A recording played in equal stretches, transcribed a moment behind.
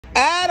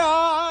Add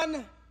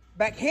on.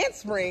 Back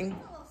handspring.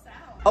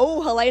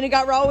 Oh, Helena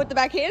got rolled with the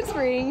back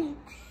handspring.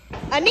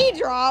 A knee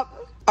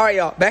drop. All right,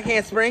 y'all. Back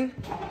handspring.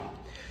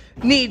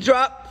 Knee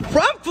drop.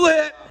 Front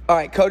flip. All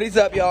right, Cody's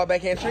up, y'all.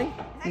 Back handspring.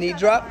 Knee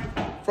drop.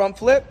 Front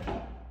flip.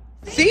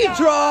 C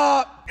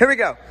drop. Here we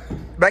go.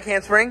 Back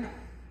handspring.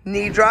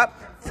 Knee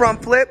drop.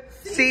 Front flip.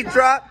 C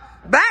drop.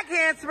 Back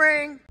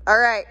handspring. All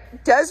right,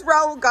 does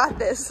Raul got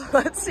this?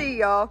 Let's see,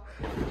 y'all.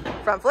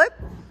 Front flip,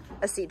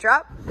 a C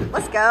drop.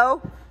 Let's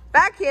go.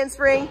 Back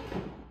handspring,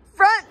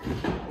 front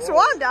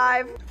swan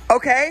dive.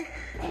 Okay.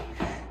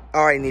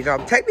 All right, knee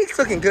drop. Technique's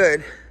looking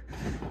good.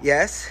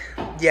 Yes.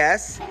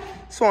 Yes.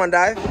 Swan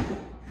dive.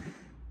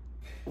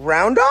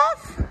 Round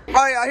off. All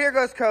right, y'all. Here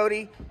goes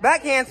Cody.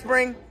 Back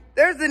handspring.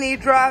 There's the knee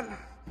drop.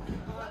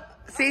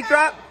 C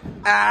drop.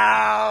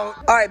 Ow.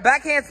 All right,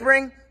 back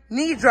handspring.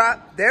 Knee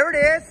drop. There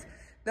it is.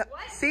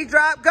 C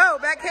drop. Go.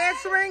 Back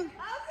handspring. Okay.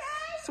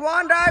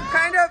 Swan dive.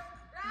 Kind of.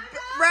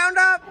 Round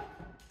up.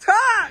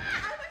 Tuck.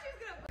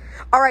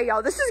 All right,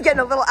 y'all. This is getting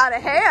a little out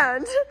of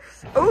hand.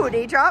 Ooh,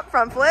 knee drop,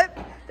 front flip.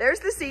 There's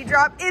the C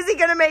drop. Is he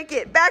gonna make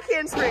it? Back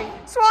handspring.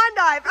 Swan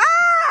dive.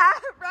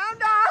 Ah!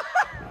 Round off.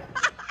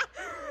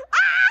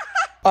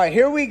 All right,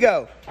 here we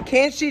go.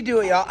 Can she do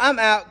it, y'all? I'm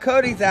out.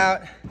 Cody's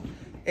out.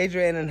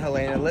 Adrienne and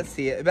Helena. Let's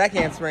see it. Back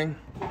handspring.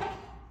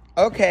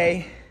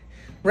 Okay.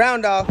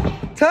 Round off.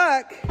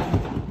 Tuck.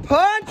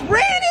 Punch.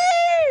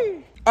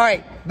 Randy! All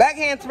right. Back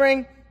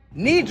handspring.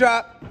 Knee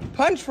drop.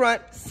 Punch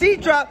front. C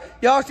drop.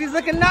 Y'all, she's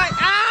looking nice.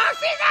 Ah,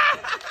 she's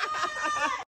out!